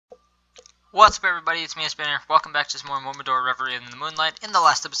What's up, everybody? It's me, Spinner. Welcome back to some more Momodora, Reverie, and the Moonlight. In the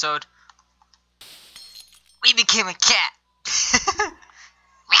last episode, we became a cat.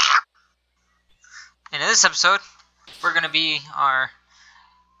 And in this episode, we're going to be our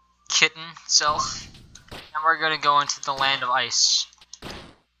kitten self, and we're going to go into the land of ice.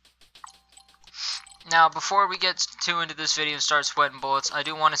 Now, before we get too into this video and start sweating bullets, I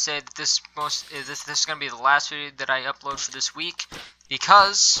do want to say that this is going to be the last video that I upload for this week,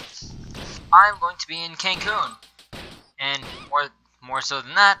 because I'm going to be in Cancun, and more so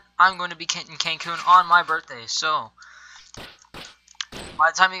than that, I'm going to be in Cancun on my birthday. So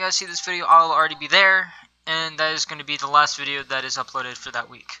by the time you guys see this video, I'll already be there, and that is going to be the last video that is uploaded for that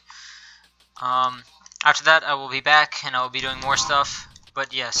week. After that, I will be back, and I will be doing more stuff.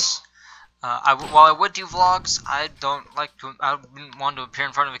 But yes, while I would do vlogs, I wouldn't want to appear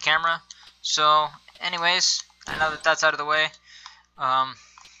in front of a camera. So, anyways, now that that's out of the way,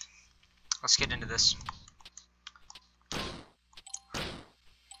 let's get into this.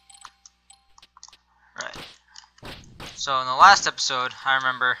 Right. So in the last episode, I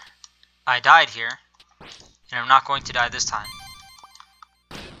remember I died here, and I'm not going to die this time,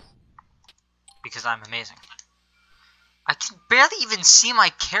 because I'm amazing. I can barely even see my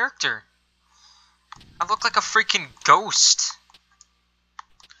character. I look like a freaking ghost.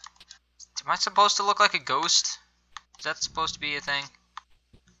 Am I supposed to look like a ghost? Is that supposed to be a thing?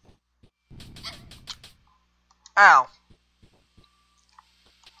 Ow.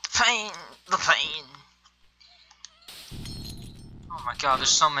 Pain. The pain. Oh my god, there's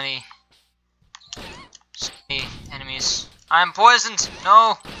so many enemies. I am poisoned!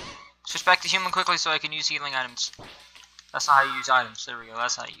 No! Switch back to human quickly so I can use healing items. That's not how you use items. There we go,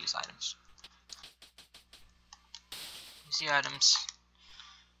 that's how you use items. Use the items.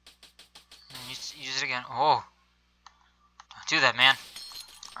 And then use it again. Oh! Don't do that, man.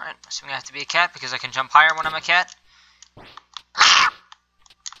 Alright, so I have to be a cat because I can jump higher when I'm a cat. Meow!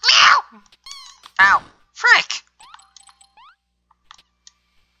 Ow! Frick!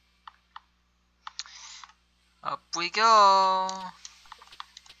 Up we go! Oh,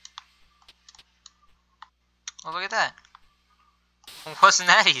 look at that. Wasn't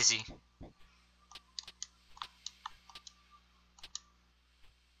that easy?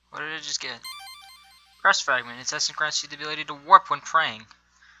 What did I just get? Crest fragment. Its essence grants you the ability to warp when praying.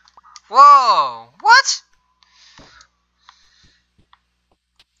 Whoa! What?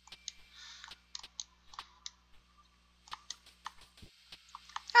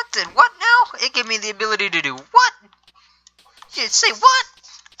 That did what now? It gave me the ability to do what? You say what?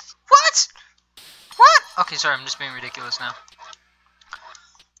 What? What? Okay, sorry, I'm just being ridiculous now.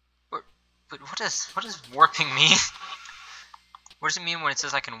 But what does warping mean? What does it mean when it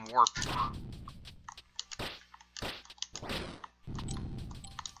says I can warp?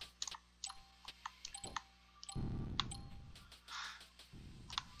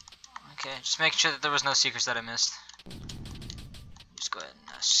 Okay, just make sure that there was no secrets that I missed. Just go ahead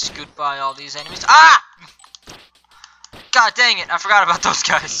and scoot by all these enemies. Ah! God dang it, I forgot about those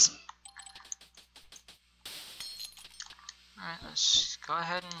guys. Alright, let's go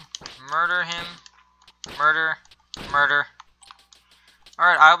ahead and murder him. Murder. Murder.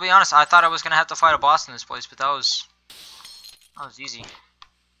 Alright, I'll be honest, I thought I was gonna have to fight a boss in this place, but that was easy.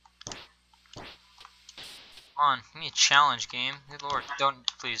 Come on, give me a challenge, game. Good lord,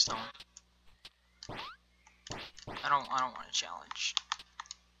 please don't. I don't want a challenge.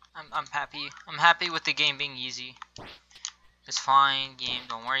 I'm happy with the game being easy. It's fine, game,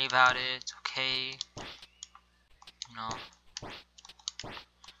 don't worry about it, it's okay. You know.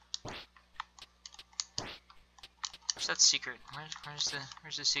 Where's that secret?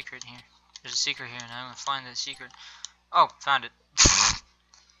 Where's the secret here? There's a secret here, and I'm gonna find the secret. Oh, found it.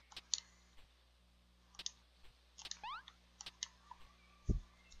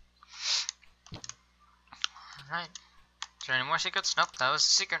 Alright. Is there any more secrets? Nope, that was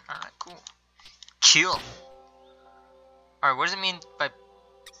the secret. Alright, cool. Kill. Alright, what does it mean by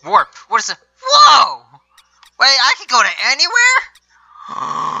warp? What is it? Whoa! Wait, I can go to anywhere?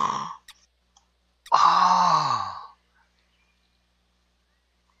 Oh.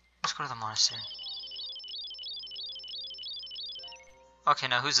 Let's go to the monastery. Okay,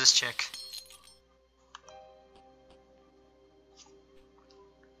 now who's this chick?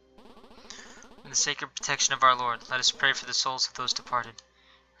 In the sacred protection of our Lord, let us pray for the souls of those departed,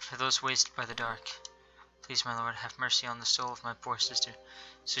 for those wasted by the dark. Please, my Lord, have mercy on the soul of my poor sister,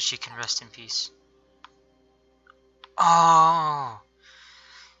 so she can rest in peace. Oh!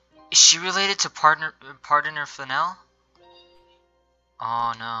 Is she related to Pardoner Flanell?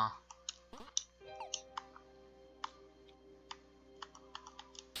 Oh no.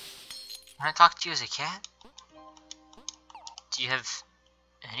 Can I talk to you as a cat? Do you have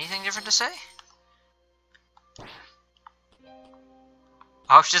anything different to say?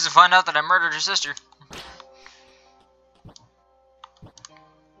 I hope she doesn't find out that I murdered her sister.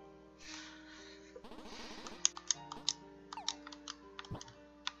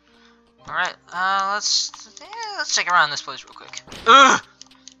 Alright, let's check around this place real quick. Ugh!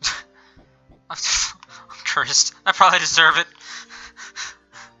 I'm cursed. I probably deserve it.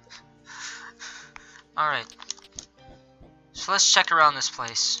 Alright. So let's check around this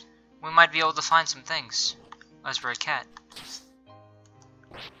place. We might be able to find some things. As we're a cat.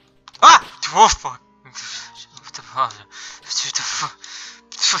 Ah! Oh, fuck.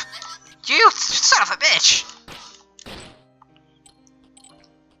 You son of a bitch!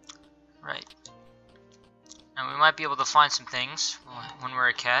 Right. And we might be able to find some things when we're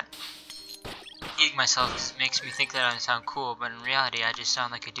a cat. Eating myself makes me think that I sound cool, but in reality I just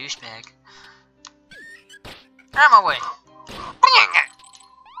sound like a douchebag. Out of my way!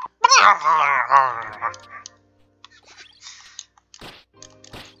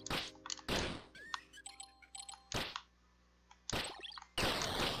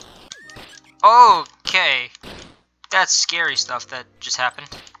 Okay. That's scary stuff that just happened.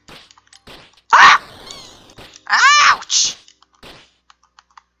 Ah! Ouch!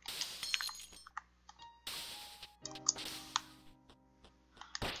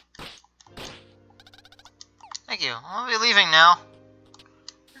 Thank you. I'll be leaving now.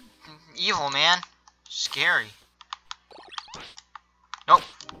 Evil, man. Scary. Nope.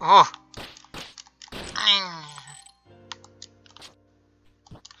 Oh.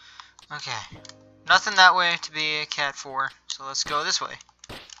 Okay. Nothing that way to be a cat for, so let's go this way.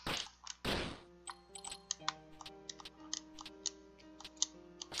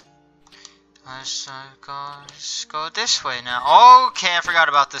 Let's go this way now. Okay, I forgot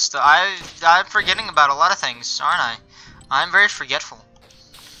about this stuff. I'm forgetting about a lot of things, aren't I? I'm very forgetful.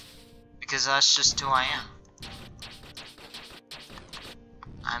 Because that's just who I am.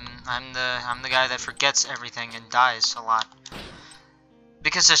 I'm the guy that forgets everything and dies a lot.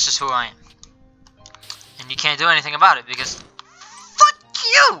 Because that's just who I am. And you can't do anything about it because fuck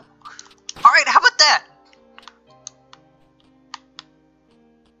you! Alright, how about that?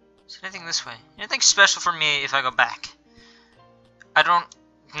 Is there anything this way? Anything special for me if I go back? I don't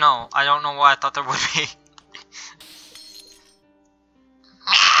know. I don't know why I thought there would be.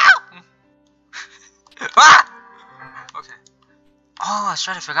 Ah! Okay. Oh, that's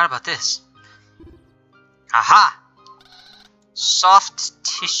right, I forgot about this. Aha! Soft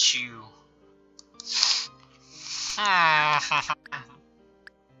tissue.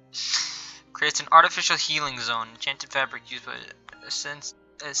 Creates an artificial healing zone. Enchanted fabric used by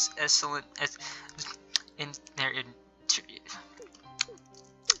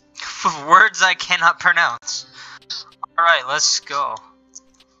words I cannot pronounce. Alright, let's go.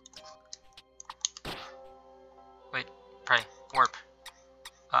 Wait, pray, warp.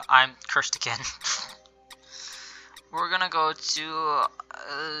 I'm cursed again. We're gonna go to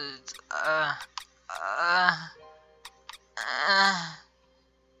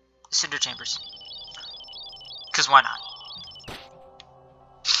Cinder Chambers. Cause why not?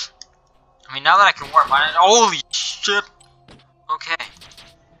 I mean, now that I can warp, holy shit! Okay.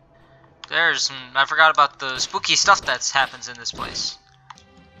 There's some, I forgot about the spooky stuff that happens in this place.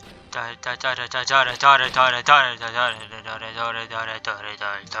 Alright.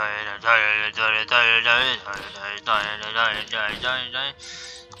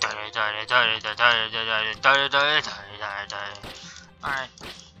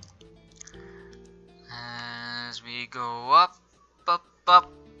 As we go up, up,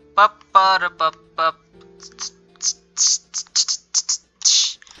 up, up, up, up, up,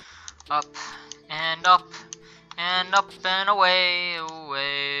 up, and up, and up, and away,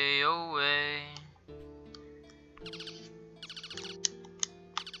 away, away.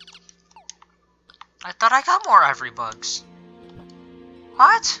 I thought I got more ivory bugs.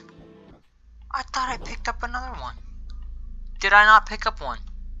 What? I thought I picked up another one. Did I not pick up one?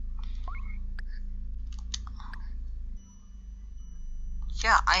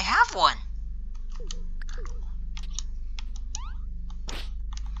 Yeah, I have one.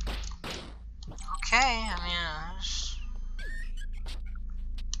 Okay, I mean,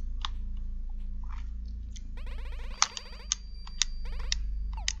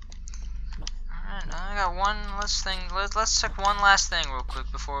 alright, I got one last thing. Let's check one last thing real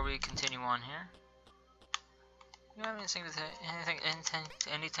quick before we continue on here. You have anything to say?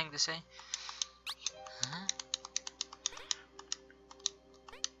 Anything to say? Huh?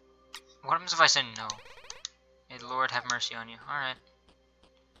 What happens if I say no? May the Lord have mercy on you. Alright.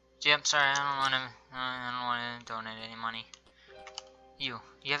 Yep, sorry, I don't want to donate any money. You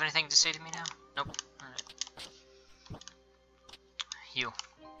have anything to say to me now? Nope. Alright. You.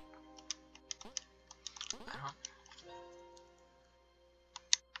 I don't.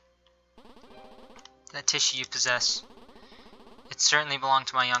 That tissue you possess. It certainly belonged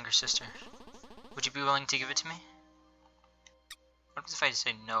to my younger sister. Would you be willing to give it to me? What if I just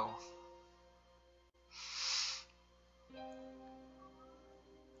say no?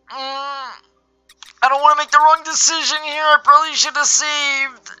 I don't want to make the wrong decision here. I probably should have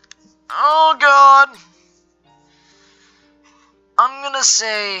saved. Oh god. I'm gonna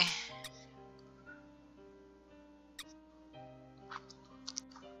say...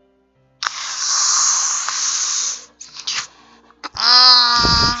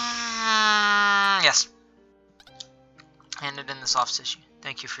 yes. Hand it in the soft tissue.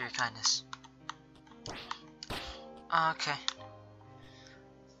 Thank you for your kindness. Okay.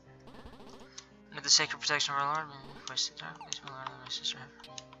 Under the sacred protection of our Lord, my sister.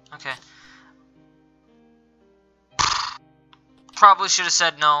 Okay. Probably should have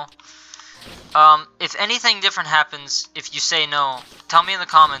said no. If anything different happens, if you say no, tell me in the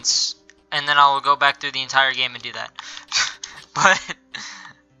comments, and then I will go back through the entire game and do that. But,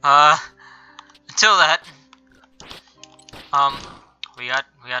 until that, we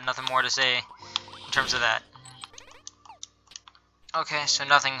got nothing more to say in terms of that. Okay, so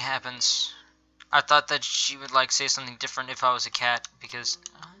nothing happens. I thought that she would like say something different if I was a cat, because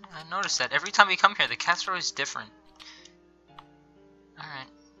I noticed that every time we come here, the cats are always different. Alright.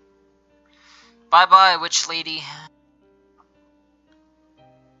 Bye-bye, witch lady.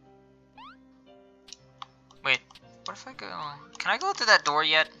 Wait, what if I go... Can I go through that door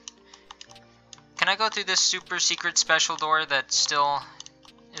yet? Can I go through this super secret special door that still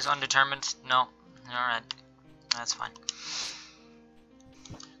is undetermined? No. Alright. That's fine.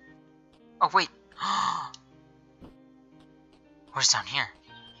 Oh, wait. What's down here?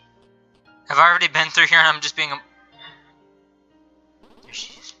 Have I already been through here and I'm just being a... There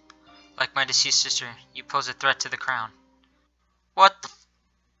she is. Like my deceased sister, you pose a threat to the crown. What the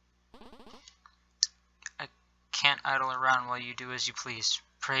I can't idle around while you do as you please.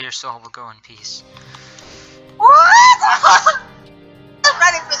 Pray your soul will go in peace. What? I'm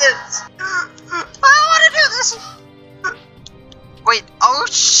ready for this! I want to do this! Wait, oh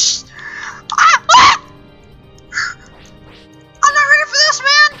shh! I'm not ready for this,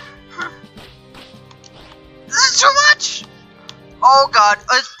 man! This is too much! Oh god,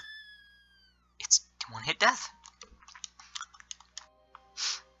 it's one-hit death.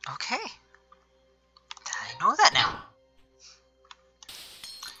 Okay. I know that now.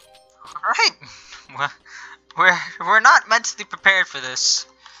 Alright. We're not mentally prepared for this.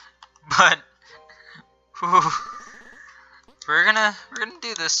 But whew, we're gonna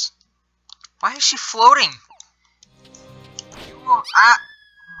do this. Why is she floating?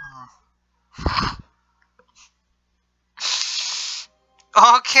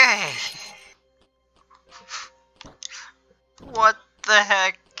 Okay. What the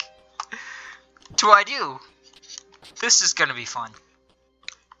heck do I do? This is gonna be fun.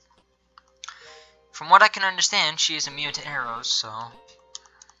 From what I can understand, she is immune to arrows, so...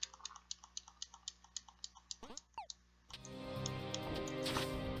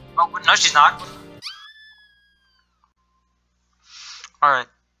 Oh, no she's not. Alright.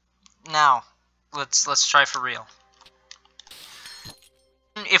 Now, let's try for real.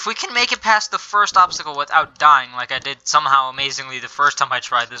 If we can make it past the first obstacle without dying, like I did somehow amazingly the first time I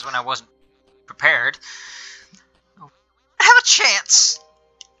tried this when I wasn't prepared, I have a chance.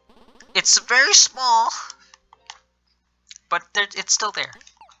 It's very small, but it's still there.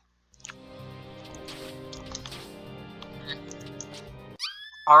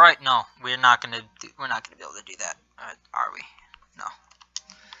 All right, no, we're not gonna be able to do that, are we? No.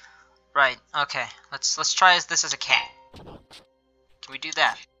 Right. Okay. Let's try this as a cat. Can we do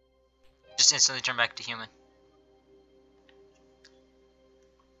that? Just instantly turn back to human.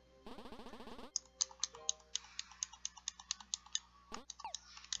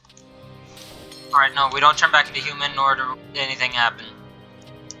 Alright, no, we don't turn back into human, nor do anything happen.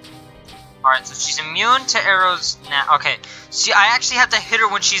 Alright, so she's immune to arrows now. Okay, see, I actually have to hit her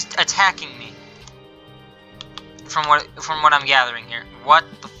when she's attacking me. From what I'm gathering here. What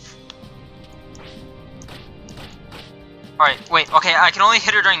the Alright, wait, okay, I can only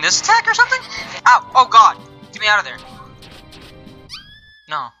hit her during this attack or something? Ow! Oh god! Get me out of there.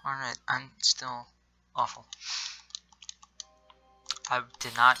 No, alright, I'm still awful. I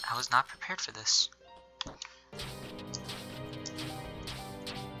was not prepared for this.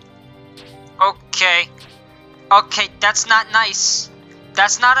 Okay. Okay, that's not nice.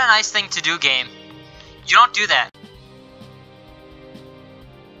 That's not a nice thing to do, game. You don't do that.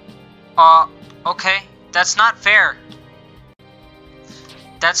 Okay. That's not fair.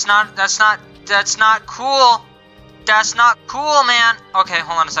 That's not cool. That's not cool, man. Okay,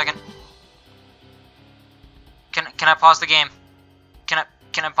 hold on a second. Can I pause the game? Can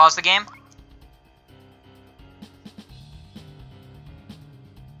I pause the game?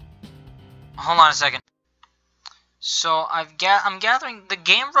 Hold on a second. So I'm gathering the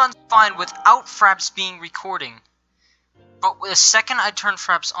game runs fine without fraps being recording. But the second I turn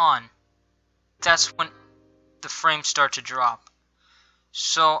fraps on, that's when the frames start to drop.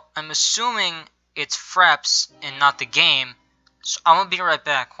 So I'm assuming it's fraps and not the game. So I'm gonna be right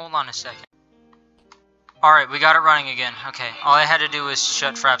back. Hold on a second. Alright, we got it running again. Okay, all I had to do was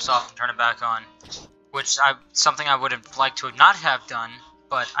shut fraps off and turn it back on. Which something I would have liked to not have done,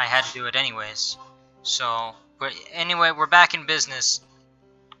 but I had to do it anyways. So, but anyway, we're back in business.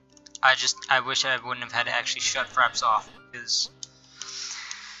 I wish I wouldn't have had to actually shut fraps off, because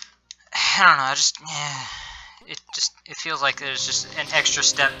I don't know, it feels like there's just an extra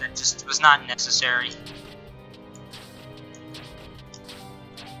step that just was not necessary.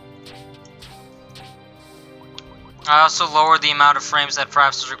 I also lowered the amount of frames that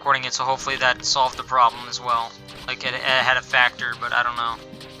fraps was recording it, so hopefully that solved the problem as well. Like it had a factor, but I don't know.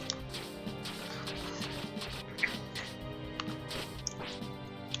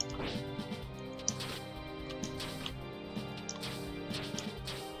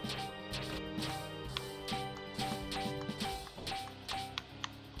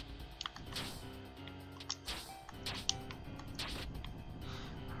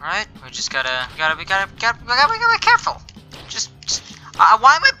 Alright, we just gotta be careful. Just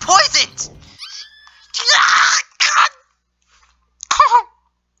why am I poisoned?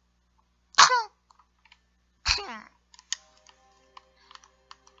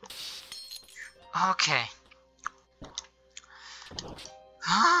 Okay.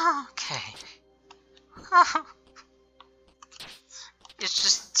 Okay. It's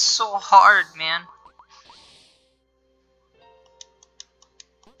just so hard, man.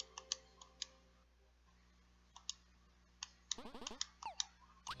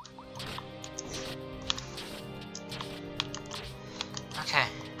 Okay.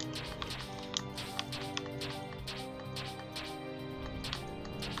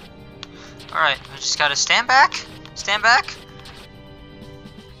 Alright, we just gotta stand back. Stand back.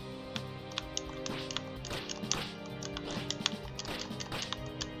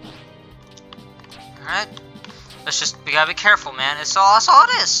 Alright. We gotta be careful, man. That's all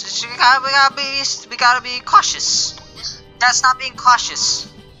it is. We gotta be cautious. That's not being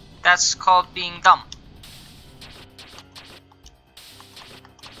cautious. That's called being dumb.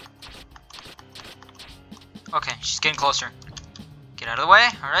 Okay, she's getting closer. Get out of the way.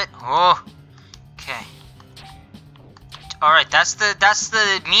 Alright. Oh. Okay. Alright, that's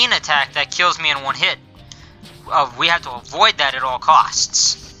the mean attack that kills me in one hit. We have to avoid that at all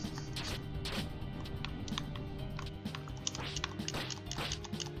costs.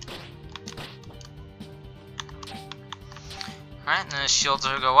 Alright, and then the shields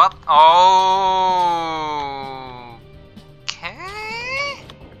will go up. Oh. Okay.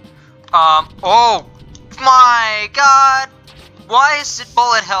 Oh my god. Why is it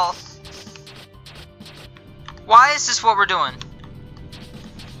bullet health? Why is this what we're doing?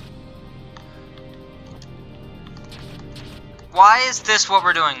 Why is this what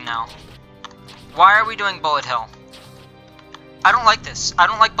we're doing now? Why are we doing bullet hell? I don't like this. I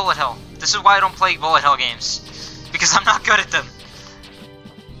don't like bullet hell. This is why I don't play bullet hell games. Because I'm not good at them.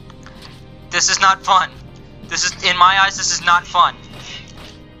 This is not fun. This is, in my eyes, this is not fun.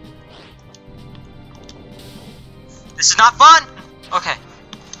 This is not fun! Okay.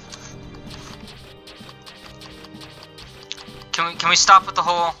 Can we stop with the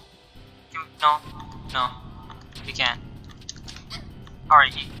whole... No. No. We can't.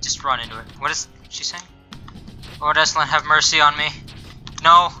 Alright, you just run into it. What is she saying? Lord Eslan, have mercy on me.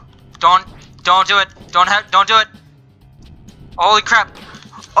 No. Don't do it. Don't do it. Holy crap.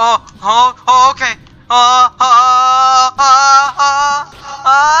 Oh, okay.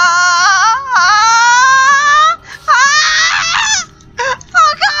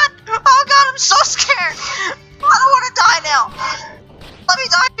 Oh god, I'm so scared. I don't want to die now. Let me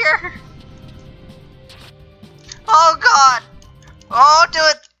die here. Oh god. Oh, do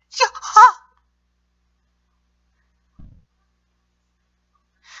it.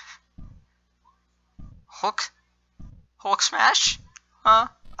 Hulk smash? Oh,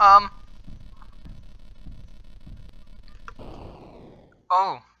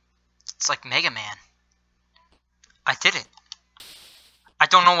 it's like Mega Man. I did it.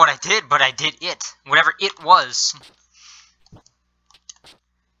 don't know what I did, but I did it. Whatever it was.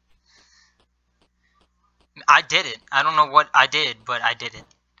 I did it. I don't know what I did, but I did it.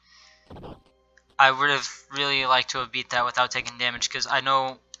 I would have really liked to have beat that without taking damage, because I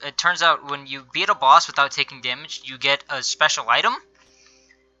know it turns out when you beat a boss without taking damage, you get a special item.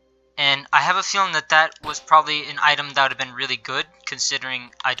 And I have a feeling that that was probably an item that would have been really good, considering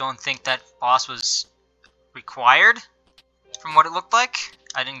I don't think that boss was required from what it looked like.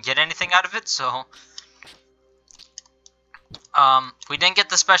 I didn't get anything out of it, so... we didn't get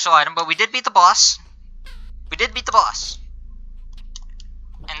the special item, but we did beat the boss. We did beat the boss.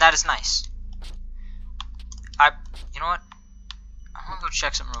 And that is nice. You know what? I'm gonna go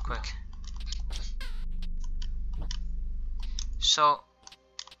check something real quick. So,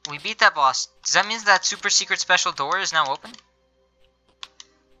 we beat that boss. Does that mean that super secret special door is now open?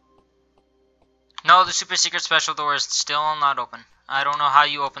 No, the super secret special door is still not open. I don't know how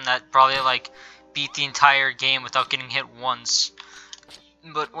you open that. Probably like beat the entire game without getting hit once.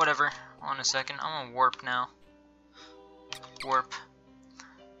 But whatever. Hold on a second. I'm gonna warp now. Warp.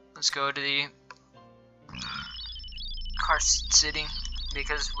 Let's go to the Carson City,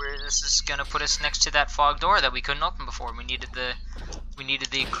 because this is gonna put us next to that fog door that we couldn't open before. We needed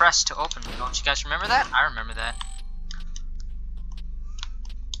the crest to open. Don't you guys remember that? I remember that.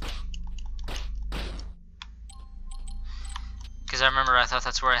 Because I remember I thought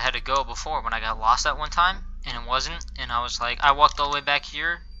that's where I had to go before when I got lost that one time, and it wasn't, and I was like, I walked all the way back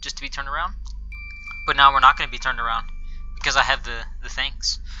here just to be turned around. But now we're not going to be turned around, because I have the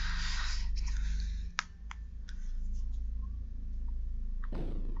things.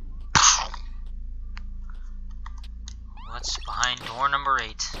 What's behind door number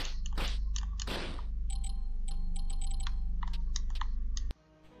 8?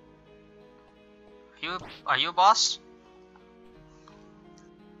 Are you a boss?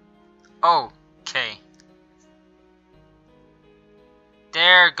 Okay.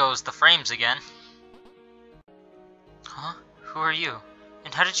 There goes the frames again. Huh? Who are you?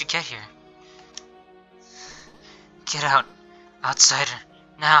 And how did you get here? Get out, outsider.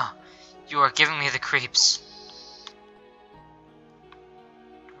 Now, you are giving me the creeps.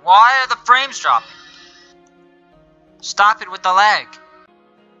 Why are the frames dropping? Stop it with the lag.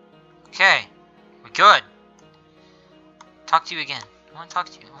 Okay, we're good. Talk to you again. I want to talk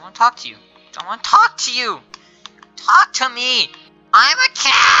to you. I want to talk to you. I want to talk to you. Talk to me. I'm a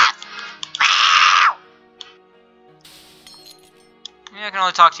cat. Meow. Maybe I can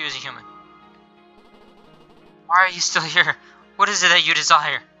only talk to you as a human. Why are you still here? What is it that you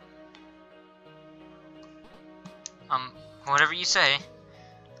desire? Whatever you say.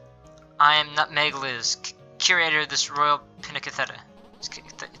 I am Nutmeg Liz, curator of this royal pinacotheta.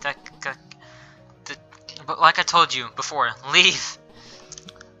 But like I told you before, leave.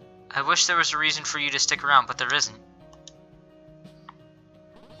 I wish there was a reason for you to stick around, but there isn't.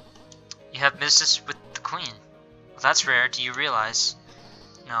 You have business with the queen. Well, that's rare, do you realize?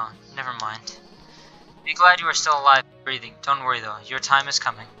 No, never mind. Be glad you are still alive and breathing. Don't worry though, your time is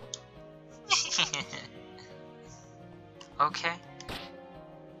coming. Okay.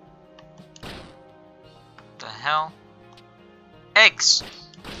 The hell? Eggs!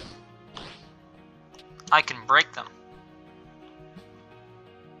 I can break them.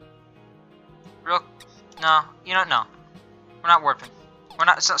 No, you don't know. We're not warping. We're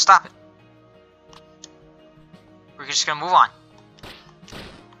not. Stop it. We're just gonna move on.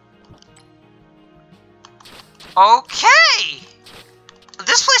 Okay!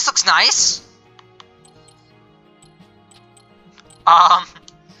 This place looks nice.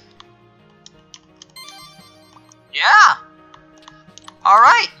 Yeah.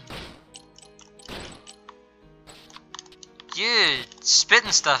 Alright. You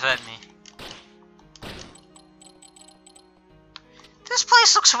spitting stuff at me. This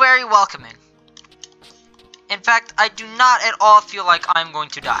place looks very welcoming. In fact, I do not at all feel like I'm going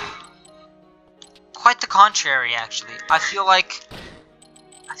to die. Quite the contrary, actually. I feel like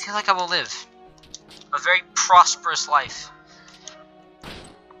I will live a very prosperous life.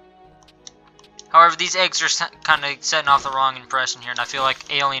 However, these eggs are kind of setting off the wrong impression here, and I feel like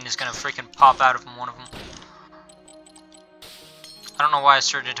Alien is gonna freaking pop out of one of them. I don't know why I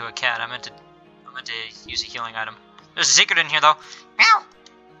turned into a cat. I meant to use a healing item. There's a secret in here, though. Meow.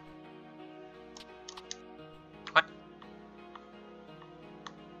 What?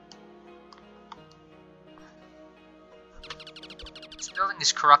 This building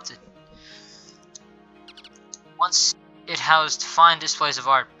is corrupted. Once it housed fine displays of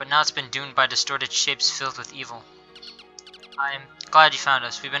art, but now it's been doomed by distorted shapes filled with evil. I am glad you found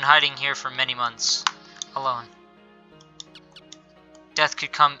us. We've been hiding here for many months. Alone. Death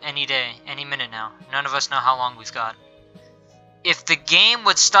could come any day, any minute now. None of us know how long we've got. If the game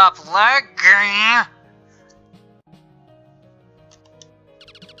would stop lagging...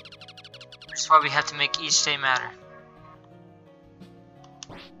 That's why we have to make each day matter.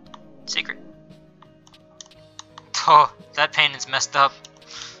 Secret. Oh, that painting's messed up.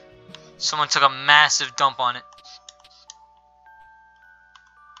 Someone took a massive dump on it.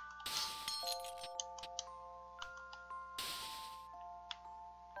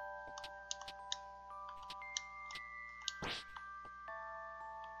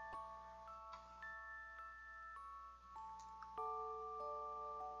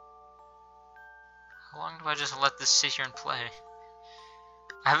 How long do I just let this sit here and play?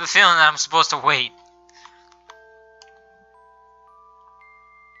 I have a feeling that I'm supposed to wait.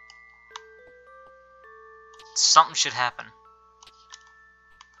 Something should happen.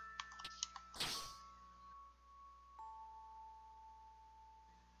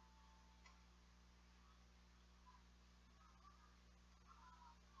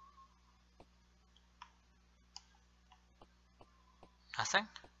 Nothing?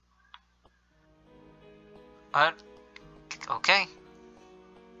 Okay.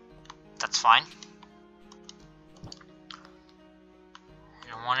 That's fine. I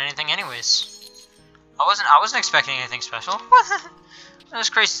don't want anything anyways. I wasn't expecting anything special. What? That's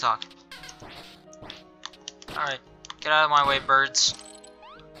crazy talk. Alright, get out of my way, birds.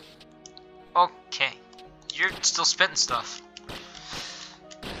 Okay. You're still spitting stuff.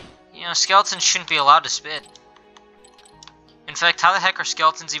 You know, skeletons shouldn't be allowed to spit. In fact, how the heck are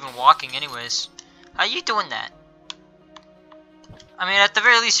skeletons even walking anyways? How you doing that? I mean, at the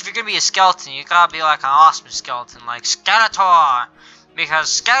very least, if you're gonna be a skeleton, you gotta be like an awesome skeleton, like Skeletor!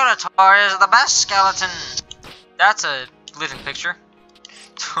 Because Skeletor is the best skeleton! That's a living picture.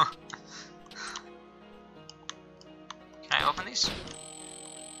 Can I open these?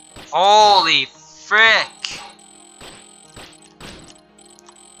 Holy frick!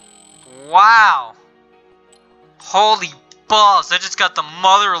 Wow! Holy balls, I just got the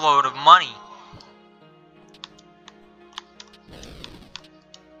mother load of money.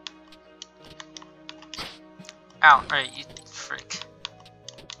 Ow, right, you frick.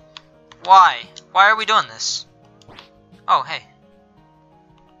 Why? Why are we doing this? Oh, hey.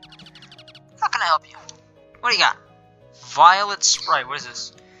 How can I help you? What do you got? Violet Sprite, what is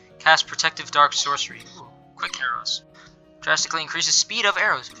this? Cast Protective Dark Sorcery. Ooh, quick arrows. Drastically increases speed of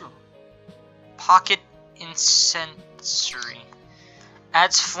arrows. Ooh. Pocket Incensory.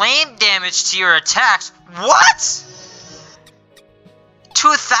 Adds flame damage to your attacks. What?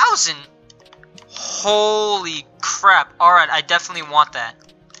 2,000? Holy crap. Alright, I definitely want that.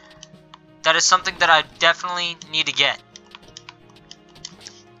 That is something that I definitely need to get.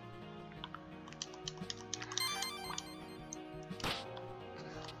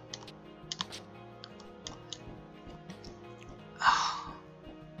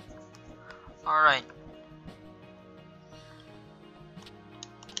 Alright.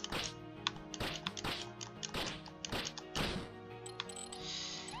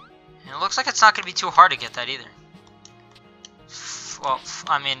 And it looks like it's not going to be too hard to get that either. Well,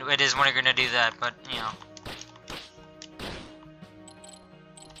 I mean, it is when you're going to do that, but, you know.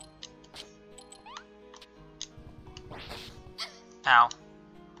 Ow.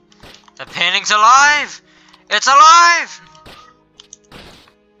 The painting's alive! It's alive!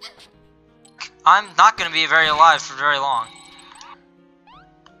 I'm not going to be very alive for very long.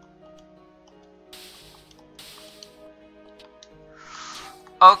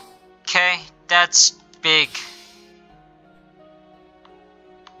 Okay, that's big.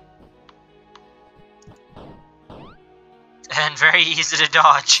 And very easy to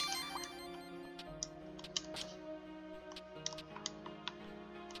dodge.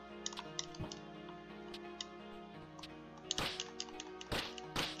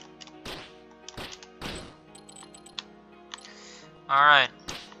 Alright.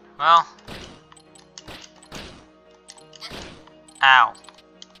 Well. Ow.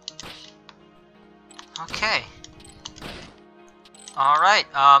 Okay. Alright,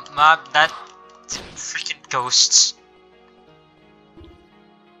 that freaking ghosts.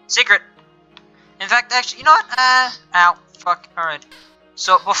 Secret! In fact, actually, you know what? Ow. Fuck. Alright.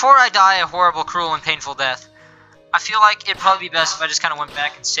 So, before I die a horrible, cruel, and painful death, I feel like it'd probably be best if I just kind of went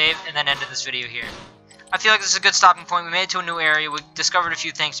back and saved, and then ended this video here. I feel like this is a good stopping point. We made it to a new area. We discovered a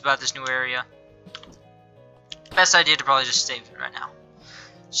few things about this new area. Best idea to probably just save it right now.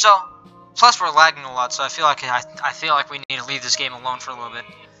 So, plus we're lagging a lot, so I feel like we need to leave this game alone for a little bit.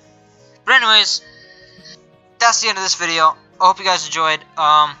 But anyways, that's the end of this video. I hope you guys enjoyed.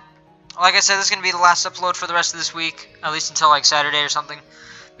 I like I said, this is going to be the last upload for the rest of this week, at least until like Saturday or something,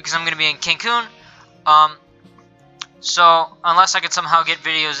 because I'm going to be in Cancun. So unless I could somehow get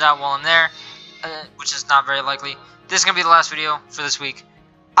videos out while I'm there, which is not very likely, this is going to be the last video for this week.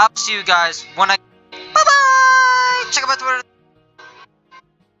 I'll see you guys when I... Bye-bye! Check out my Twitter.